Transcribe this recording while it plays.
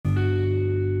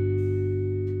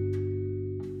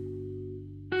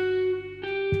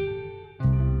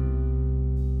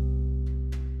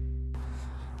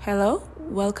Hello,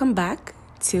 welcome back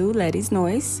to Letty's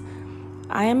Noise.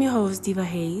 I am your host, Diva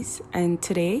Hayes, and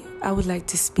today I would like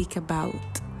to speak about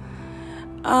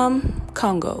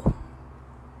Congo.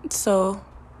 So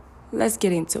let's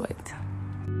get into it.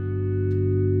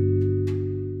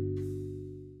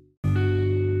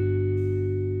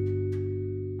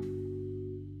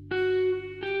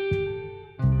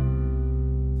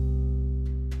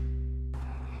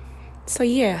 So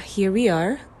here we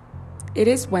are. It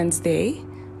is Wednesday,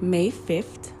 May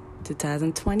 5th,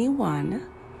 2021.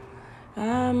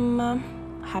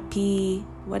 Happy,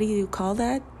 what do you call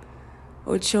that?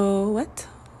 Ocho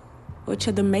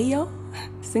de Mayo?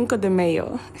 Cinco de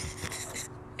Mayo.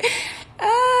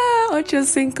 Ocho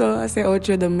Cinco. I say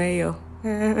Ocho de Mayo.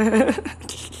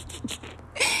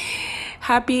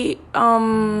 Happy,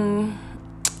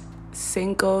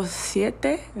 Cinco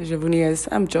Siete?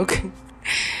 I'm joking.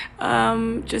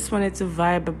 Just wanted to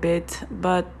vibe a bit,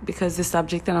 but because the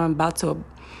subject that I'm about to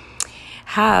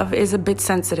have is a bit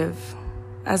sensitive.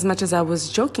 As much as I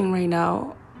was joking right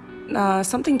now,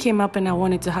 something came up and I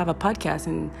wanted to have a podcast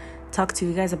and talk to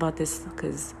you guys about this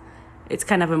because it's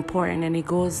kind of important and it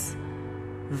goes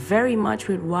very much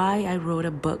with why I wrote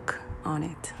a book on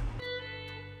it.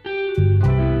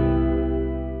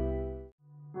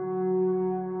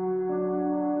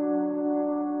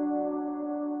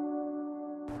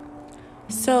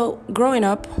 So, growing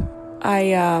up,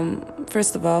 I,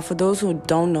 first of all, for those who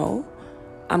don't know,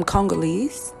 I'm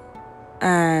Congolese,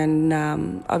 and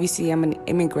obviously I'm an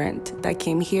immigrant that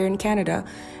came here in Canada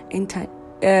in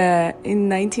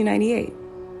 1998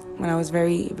 when I was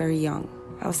very, very young.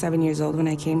 I was 7 years old when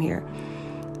I came here.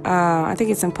 I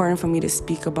think it's important for me to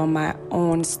speak about my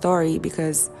own story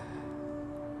because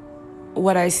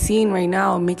what I've seen right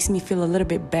now makes me feel a little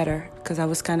bit better because I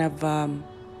was kind of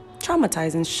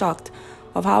traumatized and shocked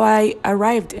of how I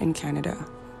arrived in Canada.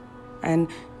 And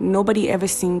nobody ever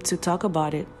seemed to talk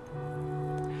about it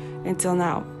until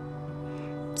now.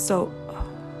 So,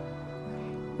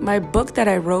 my book that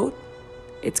I wrote,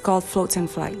 it's called Floats and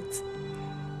Flights.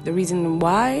 The reason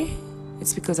why,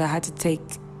 it's because I had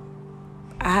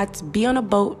to be on a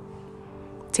boat,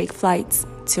 take flights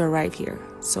to arrive here.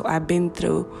 So I've been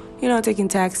through, taking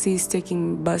taxis,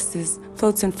 taking buses,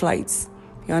 floats and flights.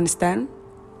 You understand?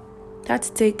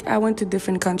 I went to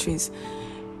different countries.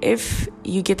 If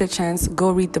you get the chance,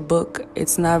 go read the book.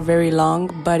 It's not very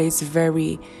long, but it's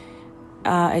very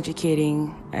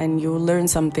educating, and you'll learn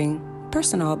something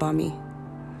personal about me.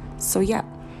 So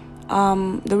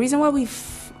the reason why we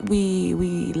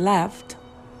left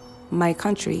my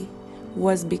country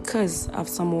was because of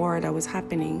some war that was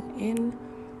happening in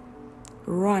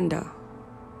Rwanda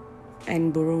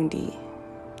and Burundi,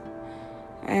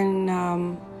 and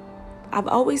I've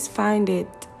always found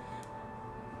it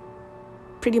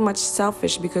pretty much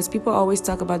selfish because people always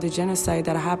talk about the genocide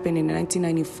that happened in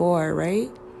 1994, right?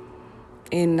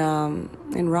 In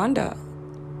Rwanda.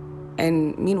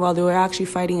 And meanwhile, they were actually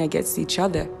fighting against each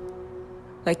other.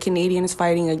 Like Canadians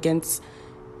fighting against...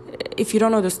 If you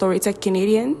don't know the story, it's like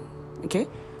Canadian, okay?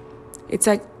 It's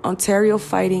like Ontario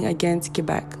fighting against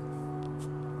Quebec.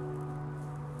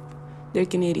 They're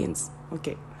Canadians,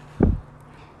 okay.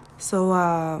 So,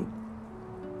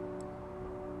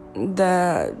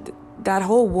 that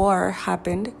whole war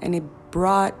happened, and they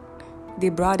brought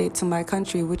it to my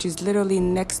country, which is literally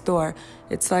next door.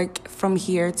 It's like from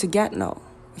here to Gatineau.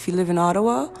 If you live in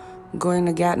Ottawa, going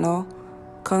to Gatineau,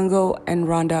 Congo and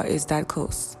Rwanda is that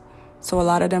close. So a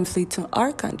lot of them flee to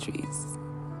our countries.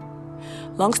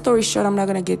 Long story short, I'm not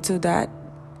going to get to that.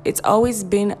 It's always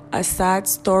been a sad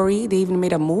story. They even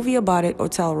made a movie about it,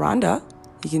 Hotel Rwanda.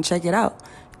 You can check it out.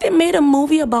 They made a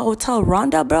movie about Hotel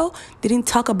Rwanda, bro. They didn't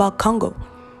talk about Congo.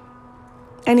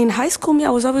 And in high school, I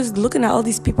was always looking at all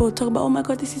these people talk about, oh my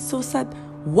God, this is so sad.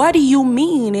 What do you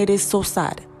mean it is so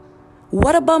sad?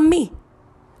 What about me?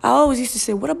 I always used to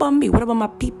say, what about me? What about my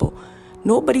people?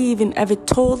 Nobody even ever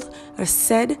told or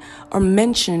said or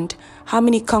mentioned how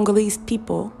many Congolese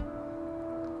people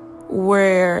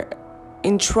were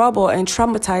in trouble and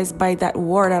traumatized by that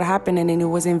war that happened, and then it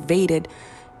was invaded.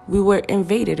 We were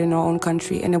invaded in our own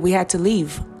country, and then we had to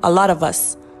leave, a lot of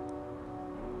us.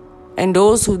 And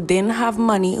those who didn't have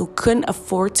money, who couldn't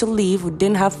afford to leave, who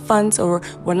didn't have funds or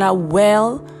were not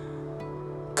well,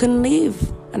 couldn't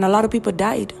leave. And a lot of people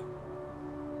died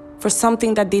for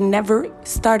something that they never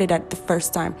started at the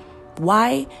first time.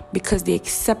 Why? Because they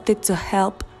accepted to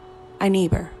help a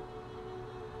neighbor.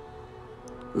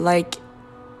 Like,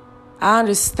 I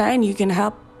understand you can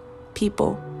help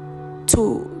people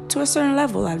to a certain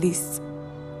level at least.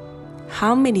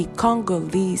 How many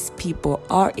Congolese people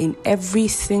are in every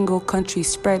single country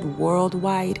spread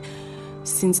worldwide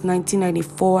since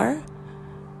 1994.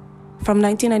 From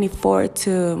 1994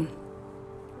 to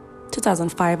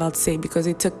 2005, I'd say, because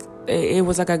it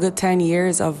was like a good 10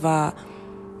 years of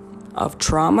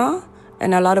trauma.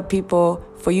 And a lot of people,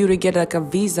 for you to get like a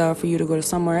visa, for you to go to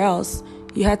somewhere else,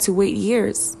 you had to wait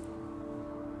years.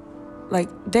 Like,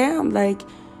 damn, like,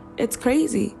 it's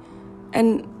crazy.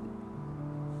 And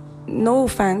no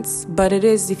offense, but it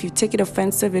is, if you take it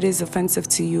offensive, it is offensive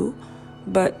to you.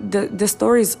 But the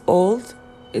story is old.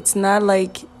 It's not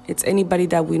like it's anybody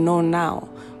that we know now.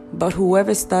 But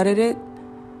whoever started it,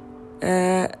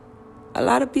 a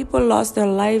lot of people lost their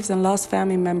lives and lost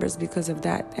family members because of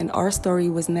that. And our story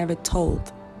was never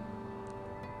told.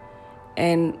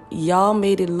 And y'all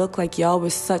made it look like y'all were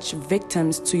such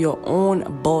victims to your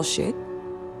own bullshit.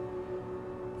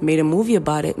 Made a movie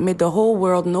about it, made the whole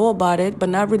world know about it, but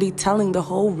not really telling the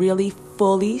whole really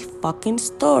fully fucking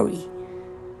story.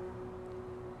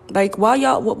 Like, why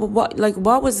y'all,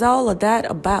 what was all of that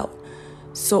about?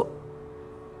 So,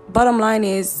 bottom line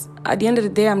is, at the end of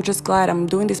the day, I'm just glad I'm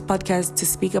doing this podcast to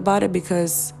speak about it,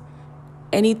 because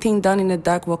anything done in the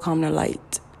dark will come to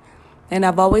light. And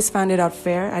I've always found it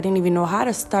unfair. I didn't even know how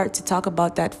to start to talk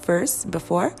about that first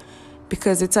before,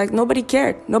 because it's like nobody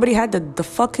cared. Nobody had the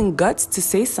fucking guts to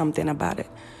say something about it.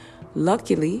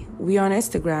 Luckily, we on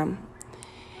Instagram,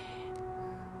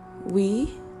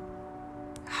 we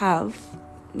have,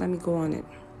 let me go on it.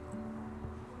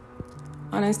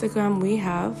 On Instagram,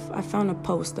 I found a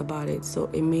post about it, so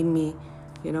it made me,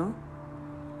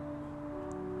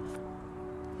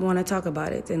 want to talk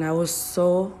about it. And I was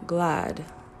so glad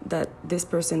that this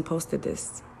person posted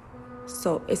this.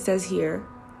 So it says here,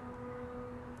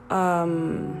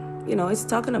 it's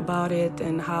talking about it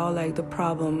and how, like, the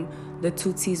problem, the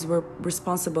Tutsis were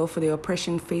responsible for the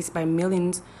oppression faced by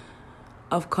millions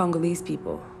of Congolese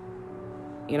people,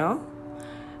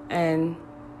 and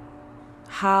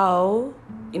how,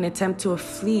 in attempt to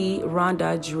flee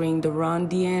Rwanda during the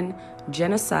Rwandan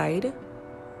genocide,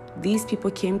 these people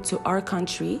came to our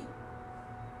country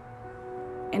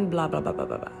and blah, blah, blah, blah,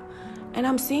 blah, blah. And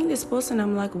I'm seeing this post and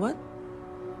I'm like, what?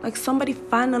 Like, somebody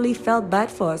finally felt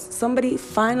bad for us. Somebody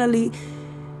finally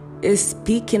is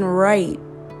speaking right.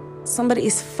 Somebody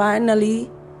is finally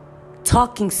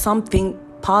talking something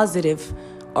positive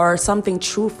or something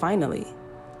true finally.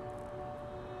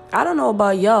 I don't know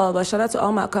about y'all, but shout out to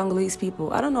all my Congolese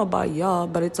people. I don't know about y'all,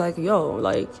 but it's like,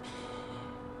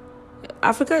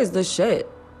 Africa is the shit.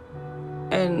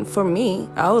 And for me,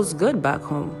 I was good back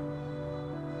home.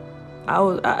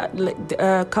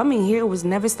 Coming here was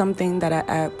never something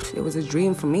that it was a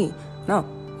dream for me. No,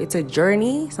 it's a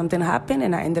journey. Something happened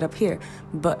and I ended up here.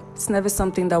 But it's never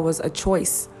something that was a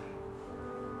choice.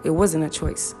 It wasn't a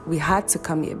choice. We had to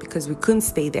come here because we couldn't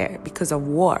stay there because of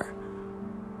war.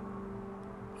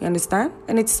 You understand?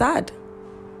 And it's sad.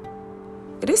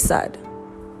 It is sad.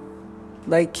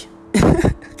 Like,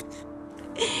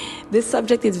 this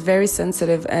subject is very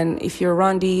sensitive. And if you're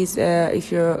Rwandese,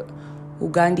 if you're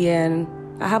Ugandan,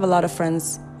 I have a lot of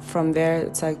friends from there.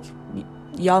 It's like,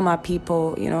 y'all my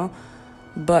people,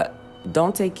 But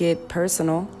don't take it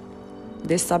personal.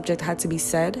 This subject had to be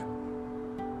said.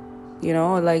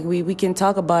 Like, we can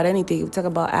talk about anything. We talk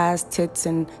about ass, tits,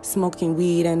 and smoking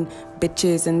weed, and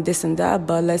bitches, and this and that.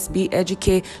 But let's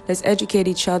Let's educate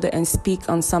each other and speak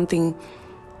on something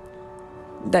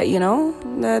that,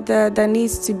 that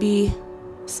needs to be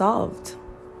solved.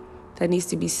 That needs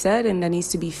to be said and that needs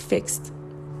to be fixed.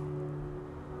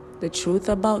 The truth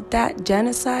about that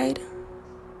genocide,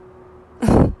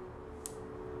 I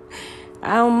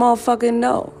don't motherfucking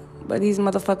know. But these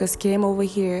motherfuckers came over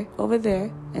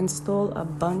there, and stole a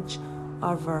bunch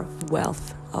of our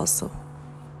wealth also.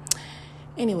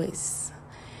 Anyways,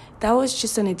 that was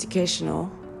just an educational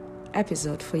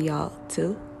episode for y'all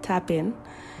to tap in.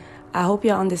 I hope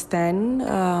y'all understand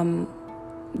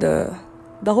the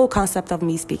whole concept of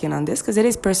me speaking on this, because it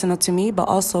is personal to me, but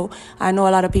also I know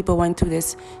a lot of people went through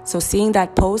this. So seeing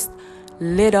that post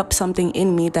lit up something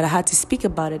in me that I had to speak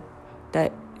about it,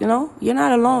 that, you're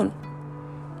not alone.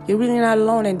 You're really not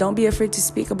alone, and don't be afraid to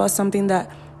speak about something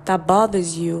that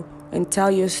bothers you and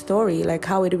tell your story, like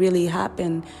how it really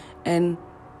happened. And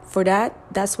for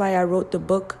that's why I wrote the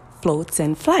book Floats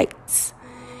and Flights.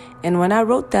 And when I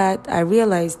wrote that, I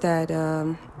realized that,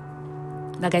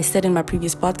 like I said in my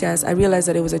previous podcast, I realized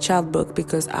that it was a child book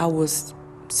because I was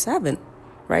 7,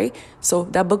 right? So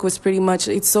that book was pretty much,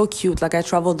 it's so cute. Like, I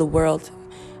traveled the world.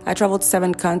 I traveled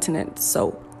 7 continents,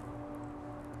 so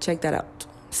check that out.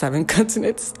 7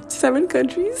 continents, 7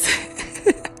 countries.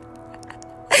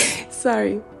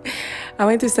 Sorry. I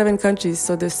went to 7 countries,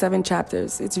 so there's 7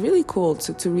 chapters. It's really cool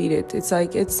to read it. It's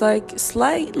like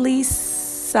slightly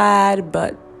sad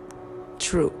but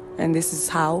true. And this is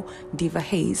how Diva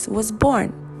Hayes was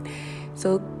born.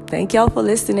 So thank y'all for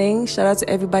listening. Shout out to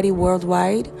everybody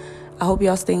worldwide. I hope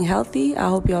y'all staying healthy. I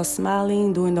hope y'all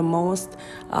smiling, doing the most.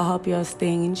 I hope y'all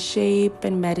staying in shape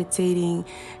and meditating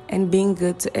and being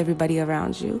good to everybody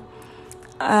around you.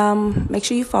 Make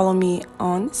sure you follow me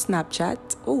on Snapchat.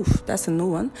 Oof, that's a new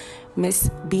one. Miss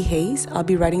B Hayes. I'll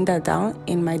be writing that down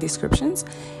in my descriptions.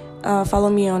 Follow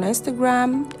me on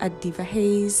Instagram at Diva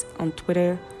Hayes, on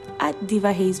Twitter at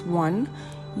Diva Hayes 1.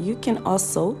 You can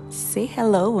also say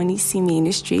hello when you see me in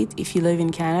the street. If you live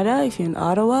in Canada, if you're in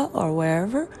Ottawa or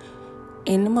wherever,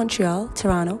 in Montreal,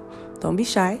 Toronto, don't be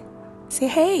shy. Say,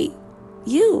 hey,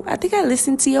 you, I think I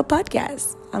listened to your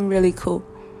podcast. I'm really cool.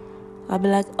 I'll be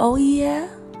like, oh yeah,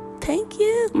 thank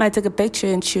you. Might take a picture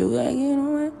and chew, like, you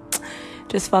know what?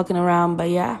 Just fucking around, but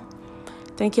yeah.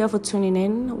 Thank you all for tuning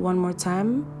in one more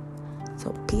time.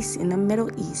 So peace in the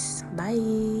Middle East.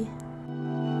 Bye.